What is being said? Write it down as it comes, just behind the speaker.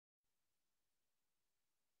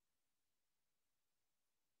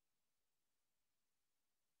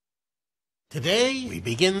Today, we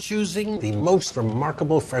begin choosing the most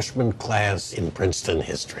remarkable freshman class in Princeton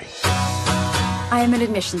history. I am an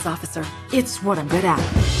admissions officer. It's what I'm good at.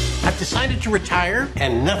 I've decided to retire,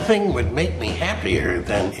 and nothing would make me happier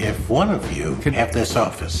than if one of you could have this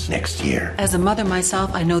office next year. As a mother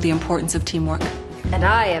myself, I know the importance of teamwork. And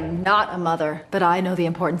I am not a mother, but I know the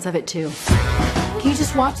importance of it too. Can you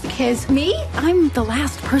just watch the kids? Me? I'm the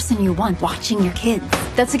last person you want watching your kids.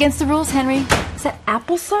 That's against the rules, Henry. Is that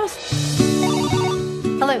applesauce?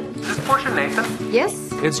 Hello. Is this Portia Nathan?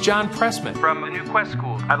 Yes? It's John Pressman from the New Quest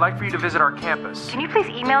School. I'd like for you to visit our campus. Can you please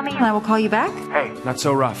email me and I will call you back? Hey, not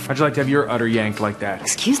so rough. How'd you like to have your udder yanked like that?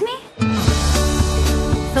 Excuse me?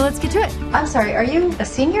 So let's get to it. I'm sorry, are you a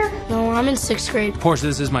senior? No, I'm in 6th grade. Portia,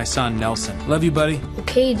 this is my son, Nelson. Love you, buddy.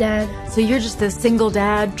 Okay, Dad. So you're just a single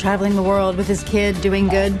dad traveling the world with his kid doing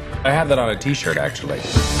good? I have that on a t-shirt, actually.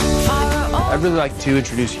 I'd really like to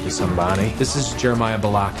introduce you to somebody. This is Jeremiah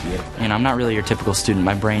Balaki. You know, I'm not really your typical student.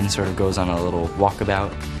 My brain sort of goes on a little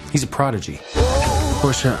walkabout. He's a prodigy.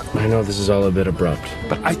 Portia, I know this is all a bit abrupt.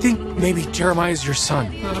 But I think maybe Jeremiah's your son.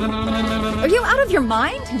 Are you out of your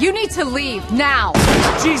mind? You need to leave now.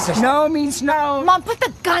 Jesus! No means no. Mom, put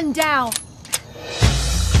the gun down.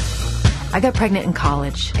 I got pregnant in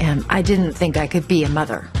college, and I didn't think I could be a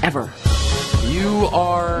mother, ever. You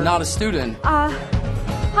are not a student.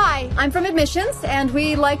 Hi, I'm from admissions, and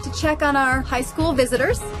we like to check on our high school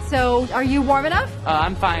visitors. So, are you warm enough?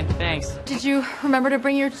 I'm fine, thanks. Did you remember to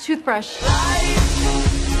bring your toothbrush?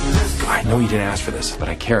 I know you didn't ask for this, but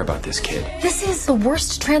I care about this kid. This is the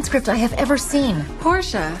worst transcript I have ever seen.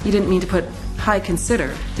 Portia, you didn't mean to put high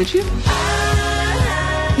consider, did you?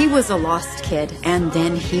 He was a lost kid, and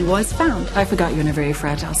then he was found. I forgot you're in a very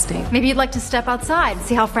fragile state. Maybe you'd like to step outside and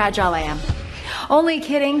see how fragile I am. Only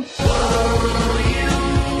kidding.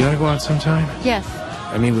 You wanna go out sometime? Yes.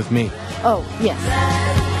 I mean, with me. Oh, yes.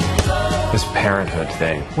 This parenthood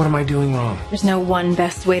thing. What am I doing wrong? There's no one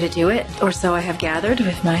best way to do it, or so I have gathered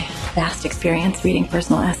with my vast experience reading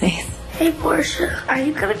personal essays. Hey, Portia, are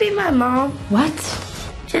you gonna be my mom? What?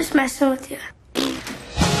 Just messing with you.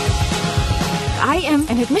 I am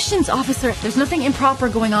an admissions officer. There's nothing improper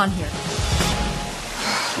going on here.